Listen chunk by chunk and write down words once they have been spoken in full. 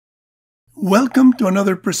Welcome to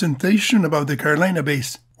another presentation about the Carolina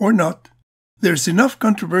Bays, or not. There's enough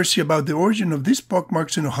controversy about the origin of these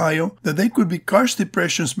pockmarks in Ohio that they could be karst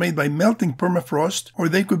depressions made by melting permafrost, or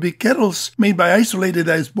they could be kettles made by isolated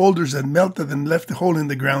ice boulders that melted and left a hole in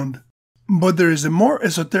the ground. But there is a more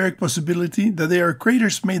esoteric possibility that they are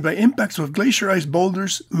craters made by impacts of glacier ice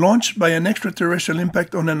boulders launched by an extraterrestrial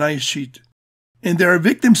impact on an ice sheet. And there are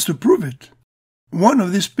victims to prove it. One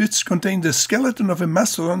of these pits contained the skeleton of a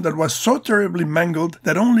mastodon that was so terribly mangled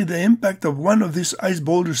that only the impact of one of these ice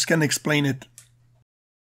boulders can explain it.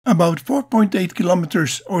 About 4.8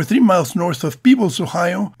 kilometers or 3 miles north of Peebles,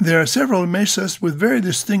 Ohio, there are several mesas with very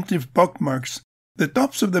distinctive pockmarks. The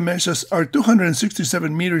tops of the mesas are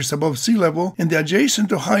 267 meters above sea level, and the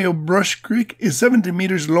adjacent Ohio Brush Creek is 70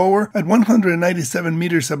 meters lower at 197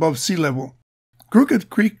 meters above sea level. Crooked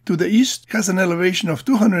Creek to the east has an elevation of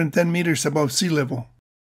 210 meters above sea level.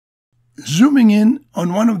 Zooming in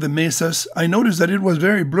on one of the mesas, I noticed that it was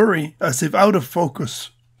very blurry, as if out of focus.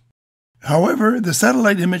 However, the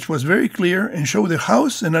satellite image was very clear and showed a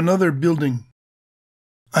house and another building.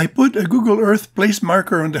 I put a Google Earth place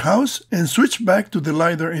marker on the house and switched back to the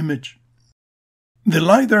LiDAR image. The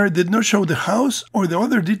LiDAR did not show the house or the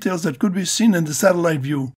other details that could be seen in the satellite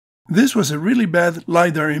view. This was a really bad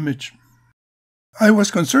LiDAR image. I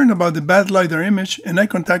was concerned about the bad LiDAR image and I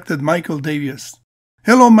contacted Michael Davies.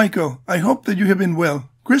 Hello Michael, I hope that you have been well.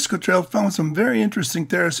 Chris Cottrell found some very interesting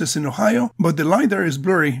terraces in Ohio, but the LiDAR is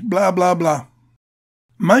blurry, blah blah blah.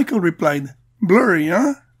 Michael replied, blurry,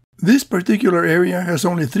 huh? This particular area has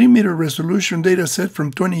only 3-meter resolution dataset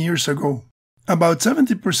from 20 years ago. About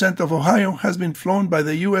 70% of Ohio has been flown by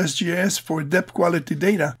the USGS for depth quality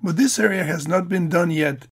data, but this area has not been done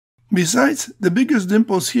yet. Besides, the biggest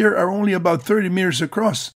dimples here are only about 30 meters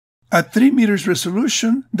across. At 3 meters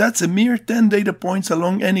resolution, that's a mere 10 data points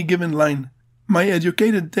along any given line. My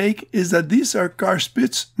educated take is that these are karst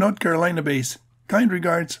pits, not Carolina Bays. Kind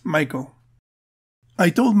regards, Michael. I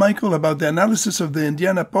told Michael about the analysis of the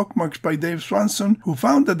Indiana pockmarks by Dave Swanson, who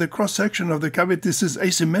found that the cross-section of the cavities is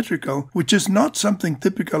asymmetrical, which is not something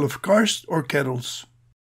typical of karst or kettles.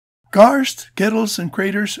 Karst, kettles, and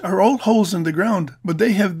craters are all holes in the ground, but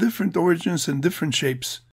they have different origins and different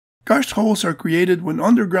shapes. Karst holes are created when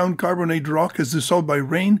underground carbonate rock is dissolved by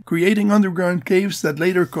rain, creating underground caves that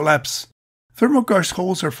later collapse. Thermokarst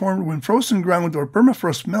holes are formed when frozen ground or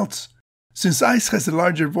permafrost melts. Since ice has a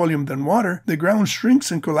larger volume than water, the ground shrinks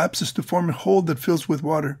and collapses to form a hole that fills with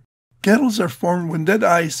water. Kettles are formed when dead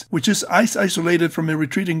ice, which is ice isolated from a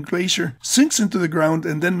retreating glacier, sinks into the ground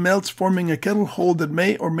and then melts, forming a kettle hole that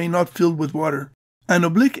may or may not fill with water. An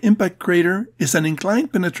oblique impact crater is an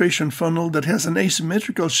inclined penetration funnel that has an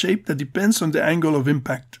asymmetrical shape that depends on the angle of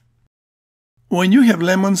impact. When you have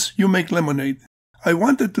lemons, you make lemonade. I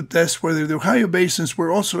wanted to test whether the Ohio basins were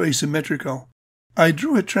also asymmetrical. I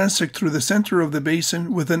drew a transect through the center of the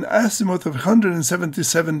basin with an azimuth of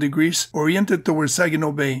 177 degrees oriented towards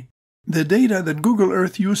Saginaw Bay. The data that Google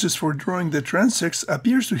Earth uses for drawing the transects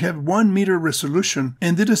appears to have 1 meter resolution,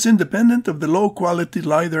 and it is independent of the low-quality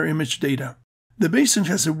LiDAR image data. The basin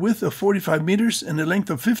has a width of 45 meters and a length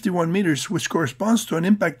of 51 meters, which corresponds to an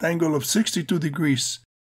impact angle of 62 degrees.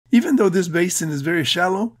 Even though this basin is very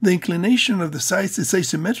shallow, the inclination of the sides is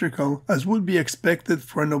asymmetrical, as would be expected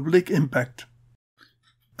for an oblique impact.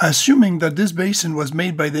 Assuming that this basin was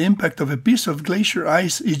made by the impact of a piece of glacier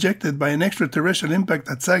ice ejected by an extraterrestrial impact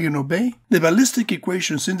at Saginaw Bay, the ballistic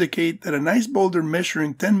equations indicate that an ice boulder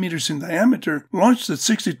measuring 10 meters in diameter, launched at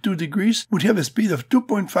 62 degrees, would have a speed of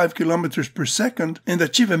 2.5 kilometers per second and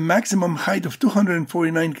achieve a maximum height of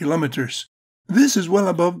 249 kilometers. This is well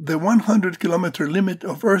above the 100-kilometer limit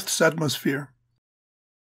of Earth's atmosphere.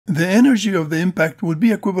 The energy of the impact would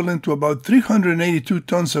be equivalent to about 382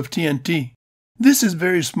 tons of TNT. This is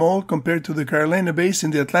very small compared to the Carolina Bays in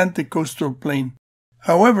the Atlantic coastal plain.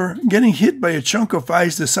 However, getting hit by a chunk of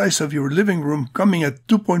ice the size of your living room coming at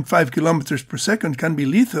 2.5 kilometers per second can be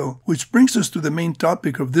lethal, which brings us to the main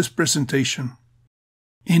topic of this presentation.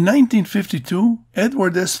 In 1952,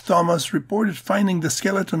 Edward S. Thomas reported finding the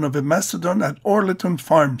skeleton of a mastodon at Orleton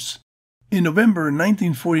Farms. In November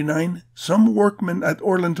 1949, some workmen at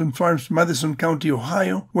Orleton Farms, Madison County,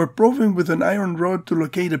 Ohio, were probing with an iron rod to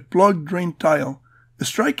locate a plugged drain tile.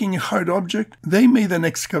 Striking a hard object, they made an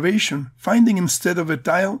excavation, finding instead of a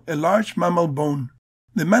tile a large mammal bone.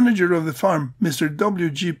 The manager of the farm, Mr. W.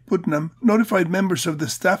 G. Putnam, notified members of the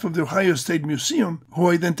staff of the Ohio State Museum, who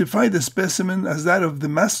identified the specimen as that of the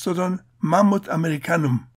mastodon Mammoth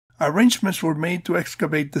americanum. Arrangements were made to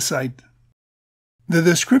excavate the site. The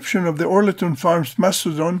description of the Orleton Farms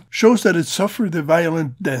mastodon shows that it suffered a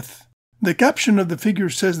violent death. The caption of the figure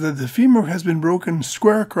says that the femur has been broken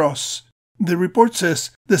square across. The report says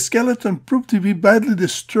the skeleton proved to be badly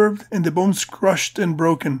disturbed and the bones crushed and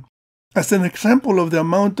broken. As an example of the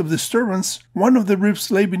amount of disturbance, one of the ribs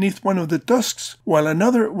lay beneath one of the tusks, while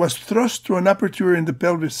another was thrust through an aperture in the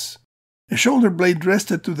pelvis. A shoulder blade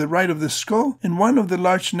rested to the right of the skull, and one of the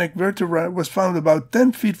large neck vertebrae was found about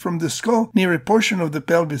 10 feet from the skull near a portion of the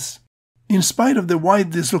pelvis. In spite of the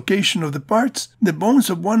wide dislocation of the parts, the bones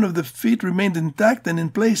of one of the feet remained intact and in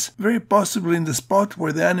place, very possibly in the spot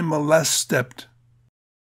where the animal last stepped.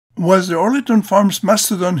 Was the Orleton Farms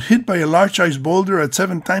mastodon hit by a large ice boulder at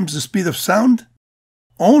 7 times the speed of sound?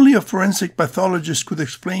 Only a forensic pathologist could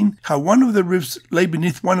explain how one of the ribs lay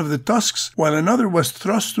beneath one of the tusks, while another was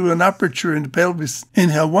thrust through an aperture in the pelvis,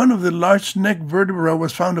 and how one of the large neck vertebrae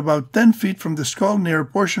was found about 10 feet from the skull near a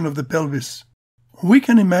portion of the pelvis. We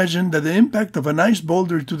can imagine that the impact of an ice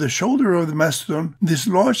boulder to the shoulder of the mastodon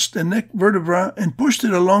dislodged the neck vertebra and pushed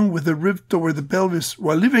it along with the rib toward the pelvis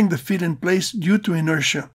while leaving the feet in place due to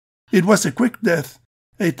inertia. It was a quick death.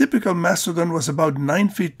 A typical mastodon was about 9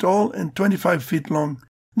 feet tall and 25 feet long.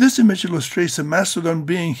 This image illustrates a mastodon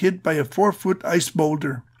being hit by a 4-foot ice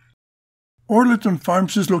boulder. Orleton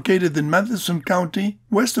Farms is located in Madison County,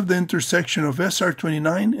 west of the intersection of SR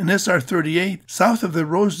 29 and SR 38, south of the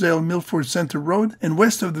Rosedale-Milford Center Road, and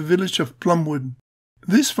west of the village of Plumwood.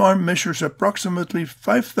 This farm measures approximately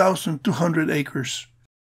 5,200 acres.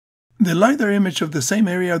 The LiDAR image of the same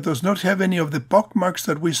area does not have any of the pockmarks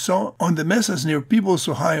that we saw on the mesas near Peebles,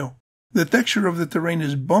 Ohio. The texture of the terrain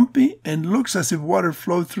is bumpy and looks as if water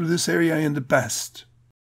flowed through this area in the past.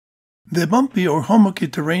 The bumpy or hummocky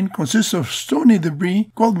terrain consists of stony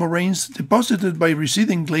debris called moraines deposited by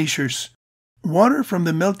receding glaciers. Water from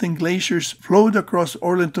the melting glaciers flowed across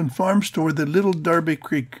Orleton Farms toward the Little Darby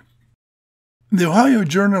Creek. The Ohio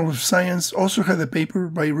Journal of Science also had a paper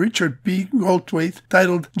by Richard P. Goldthwait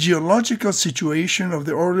titled Geological Situation of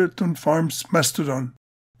the Orleton Farms Mastodon.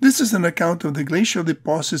 This is an account of the glacial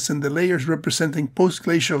deposits and the layers representing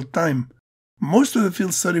post-glacial time. Most of the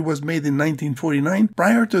field study was made in 1949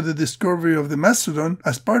 prior to the discovery of the mastodon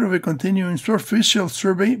as part of a continuing superficial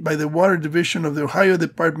survey by the Water Division of the Ohio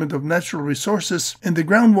Department of Natural Resources and the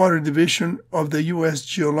Groundwater Division of the U.S.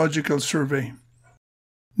 Geological Survey.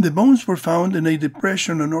 The bones were found in a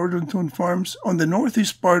depression on Orleton Farms on the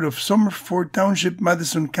northeast part of Somerford Township,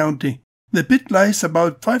 Madison County. The pit lies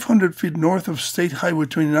about 500 feet north of State Highway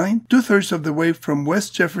 29, 2/3 of the way from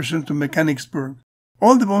West Jefferson to Mechanicsburg.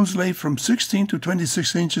 All the bones lay from 16 to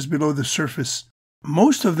 26 inches below the surface.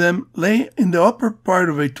 Most of them lay in the upper part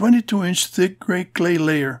of a 22-inch thick gray clay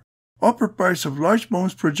layer. Upper parts of large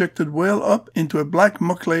bones projected well up into a black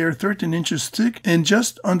muck layer 13 inches thick and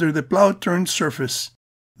just under the plow-turned surface.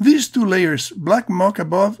 These two layers, black muck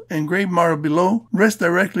above and gray marl below, rest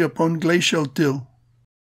directly upon glacial till.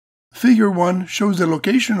 Figure 1 shows the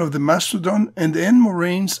location of the mastodon and the end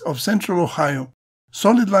moraines of central Ohio.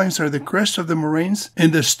 Solid lines are the crests of the moraines,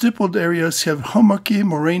 and the stippled areas have hummocky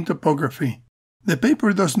moraine topography. The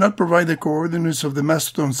paper does not provide the coordinates of the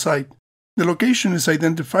mastodon site. The location is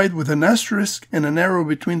identified with an asterisk and an arrow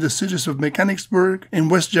between the cities of Mechanicsburg and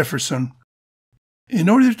West Jefferson. In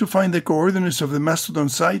order to find the coordinates of the mastodon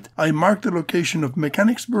site, I marked the location of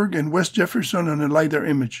Mechanicsburg and West Jefferson on a LiDAR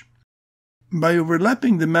image. By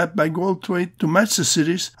overlapping the map by Goldthwait to match the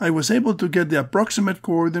cities, I was able to get the approximate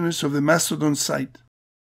coordinates of the mastodon site.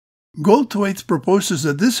 Goldthwait proposes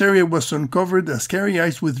that this area was uncovered as carry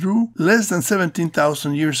ice withdrew less than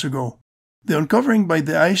 17,000 years ago. The uncovering by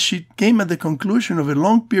the ice sheet came at the conclusion of a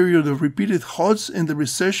long period of repeated halts in the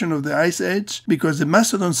recession of the ice edge because the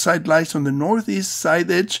mastodon site lies on the northeast side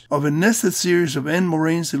edge of a nested series of end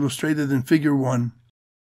moraines illustrated in Figure 1.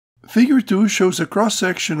 Figure 2 shows a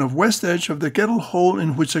cross-section of west edge of the kettle hole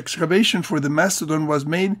in which excavation for the mastodon was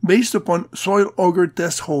made based upon soil auger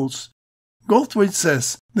test holes. Goldthwait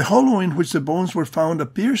says, the hollow in which the bones were found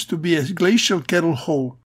appears to be a glacial kettle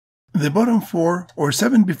hole. The bottom 4, or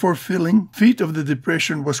 7 before filling, feet of the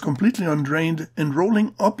depression was completely undrained, and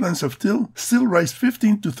rolling uplands of till still rise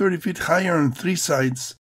 15 to 30 feet higher on 3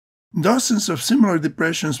 sides. Dozens of similar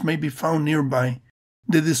depressions may be found nearby.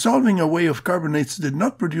 The dissolving away of carbonates did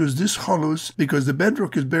not produce these hollows because the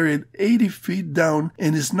bedrock is buried 80 feet down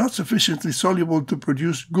and is not sufficiently soluble to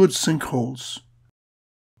produce good sinkholes.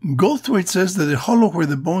 Goldthwait says that the hollow where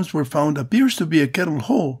the bones were found appears to be a kettle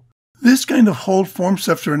hole. This kind of hole forms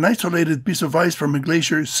after an isolated piece of ice from a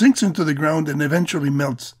glacier sinks into the ground and eventually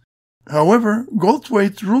melts. However,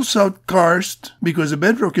 Goldthwait rules out karst because the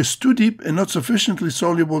bedrock is too deep and not sufficiently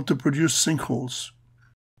soluble to produce sinkholes.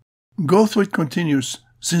 Goldthwait continues,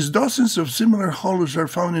 Since dozens of similar hollows are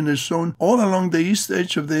found in a zone all along the east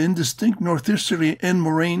edge of the indistinct northeasterly end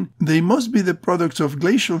moraine, they must be the products of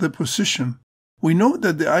glacial deposition. We know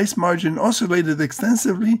that the ice margin oscillated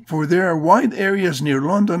extensively, for there are wide areas near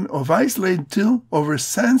London of ice-laid till over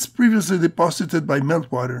sands previously deposited by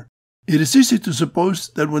meltwater. It is easy to suppose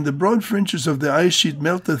that when the broad fringes of the ice sheet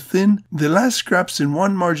melted thin, the last scraps in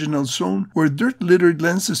one marginal zone were dirt-littered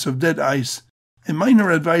lenses of dead ice. A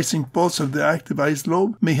minor advising pulse of the active ice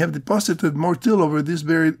lobe may have deposited more till over these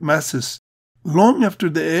buried masses. Long after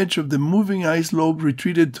the edge of the moving ice lobe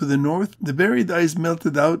retreated to the north, the buried ice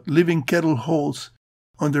melted out, leaving kettle holes.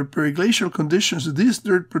 Under periglacial conditions, these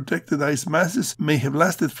dirt-protected ice masses may have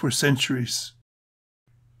lasted for centuries.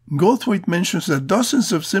 Goldthwait mentions that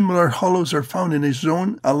dozens of similar hollows are found in a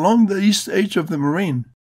zone along the east edge of the moraine.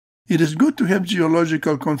 It is good to have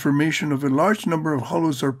geological confirmation of a large number of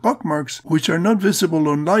hollows or pockmarks which are not visible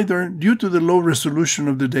on LiDAR due to the low resolution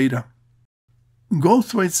of the data.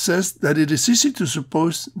 Goldthwait says that it is easy to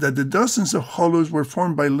suppose that the dozens of hollows were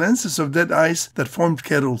formed by lenses of dead ice that formed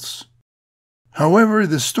kettles. However,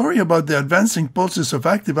 the story about the advancing pulses of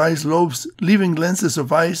active ice lobes leaving lenses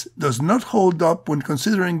of ice does not hold up when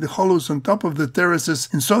considering the hollows on top of the terraces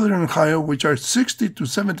in southern Ohio, which are 60 to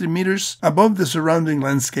 70 meters above the surrounding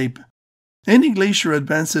landscape. Any glacier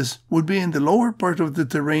advances would be in the lower part of the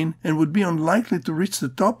terrain and would be unlikely to reach the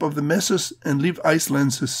top of the mesas and leave ice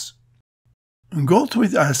lenses.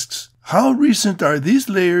 Goldthwait asks, how recent are these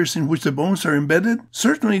layers in which the bones are embedded?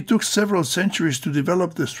 Certainly it took several centuries to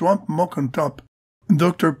develop the swamp muck on top.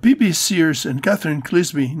 Dr. P.B. Sears and Catherine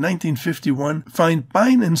Clisby, 1951, find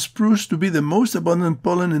pine and spruce to be the most abundant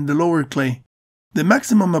pollen in the lower clay. The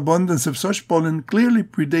maximum abundance of such pollen clearly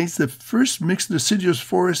predates the first mixed deciduous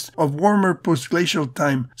forest of warmer postglacial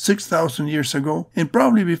time, 6,000 years ago, and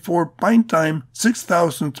probably before pine time,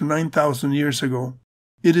 6,000 to 9,000 years ago.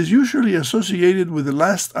 It is usually associated with the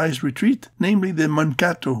last ice retreat, namely the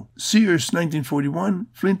Mankato, Sears 1941,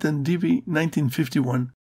 Flint and Divey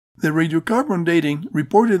 1951. The radiocarbon dating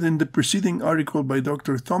reported in the preceding article by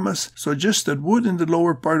Dr. Thomas suggests that wood in the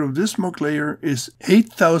lower part of this smoke layer is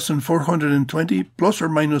 8,420 plus or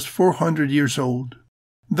minus 400 years old.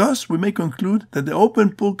 Thus, we may conclude that the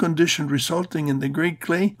open pool condition resulting in the gray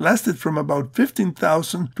clay lasted from about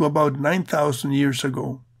 15,000 to about 9,000 years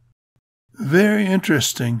ago. Very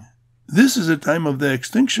interesting. This is the time of the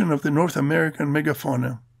extinction of the North American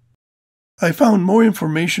megafauna. I found more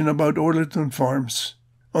information about Orleton Farms.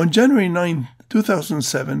 On January 9,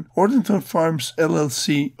 2007, Orleton Farms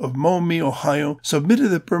LLC of Maumee, Ohio,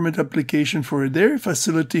 submitted a permit application for a dairy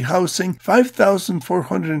facility housing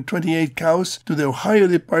 5,428 cows to the Ohio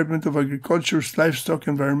Department of Agriculture's Livestock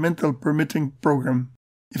Environmental Permitting Program.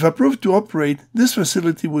 If approved to operate, this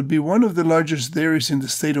facility would be one of the largest dairies in the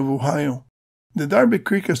state of Ohio. The Darby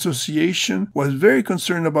Creek Association was very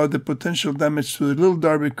concerned about the potential damage to the Little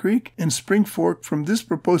Darby Creek and Spring Fork from this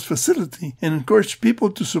proposed facility and encouraged people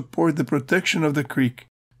to support the protection of the creek.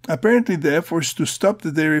 Apparently, the efforts to stop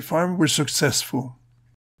the dairy farm were successful.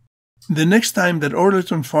 The next time that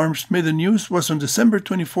Orleton Farms made the news was on December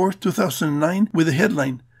 24, 2009, with the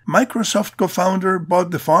headline, "Microsoft co-founder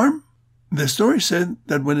bought the farm?" The story said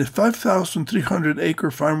that when a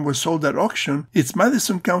 5,300-acre farm was sold at auction, its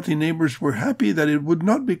Madison County neighbors were happy that it would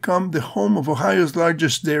not become the home of Ohio's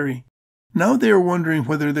largest dairy. Now they are wondering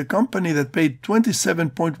whether the company that paid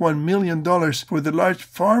 $27.1 million for the large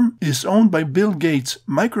farm is owned by Bill Gates,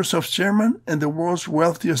 Microsoft's chairman and the world's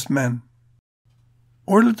wealthiest man.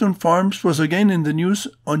 Orleton Farms was again in the news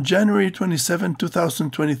on January 27,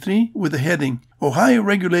 2023 with the heading, "Ohio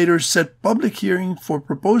regulators set public hearing for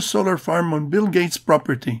proposed solar farm on Bill Gates'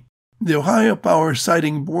 property." The Ohio Power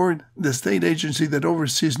Siting Board, the state agency that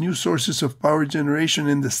oversees new sources of power generation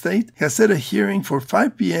in the state, has set a hearing for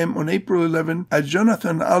 5 p.m. on April 11 at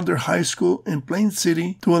Jonathan Alder High School in Plain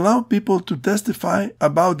City to allow people to testify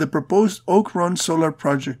about the proposed Oak Run solar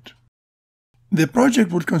project. The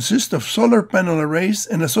project would consist of solar panel arrays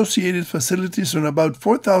and associated facilities on about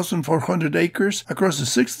 4,400 acres across a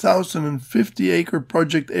 6,050-acre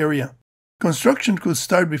project area. Construction could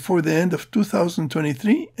start before the end of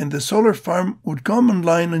 2023, and the solar farm would come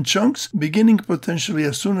online in chunks, beginning potentially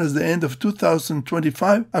as soon as the end of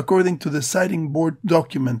 2025, according to the Siting Board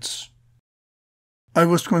documents. I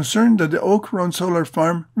was concerned that the Oak Run solar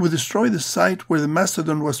farm would destroy the site where the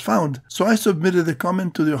mastodon was found, so I submitted a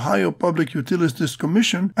comment to the Ohio Public Utilities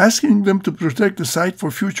Commission asking them to protect the site for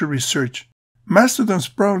future research. Mastodons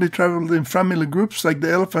probably traveled in family groups like the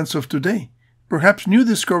elephants of today. Perhaps new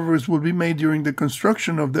discoveries will be made during the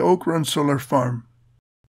construction of the Oak Run solar farm.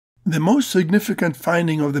 The most significant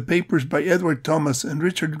finding of the papers by Edward Thomas and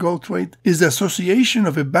Richard Goldthwait is the association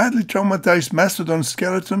of a badly traumatized mastodon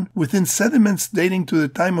skeleton within sediments dating to the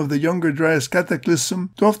time of the Younger Dryas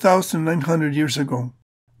Cataclysm 12,900 years ago.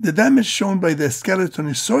 The damage shown by the skeleton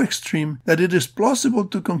is so extreme that it is plausible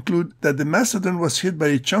to conclude that the mastodon was hit by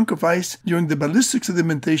a chunk of ice during the ballistic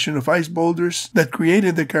sedimentation of ice boulders that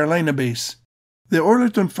created the Carolina Bays. The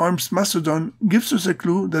Orlerton Farms mastodon gives us a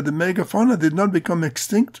clue that the megafauna did not become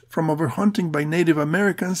extinct from overhunting by Native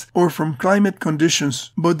Americans or from climate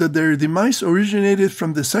conditions, but that their demise originated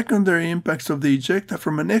from the secondary impacts of the ejecta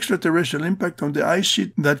from an extraterrestrial impact on the ice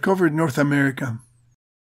sheet that covered North America.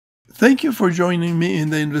 Thank you for joining me in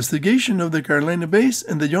the investigation of the Carolina Bays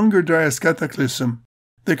and the Younger Dryas Cataclysm.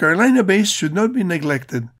 The Carolina Bays should not be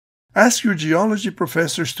neglected. Ask your geology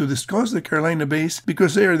professors to discuss the Carolina Bays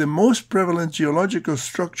because they are the most prevalent geological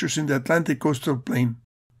structures in the Atlantic coastal plain.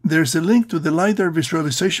 There's a link to the LiDAR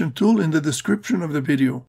visualization tool in the description of the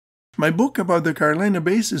video. My book about the Carolina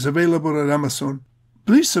Bays is available at Amazon.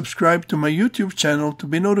 Please subscribe to my YouTube channel to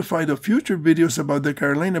be notified of future videos about the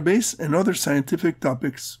Carolina Bays and other scientific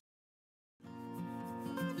topics.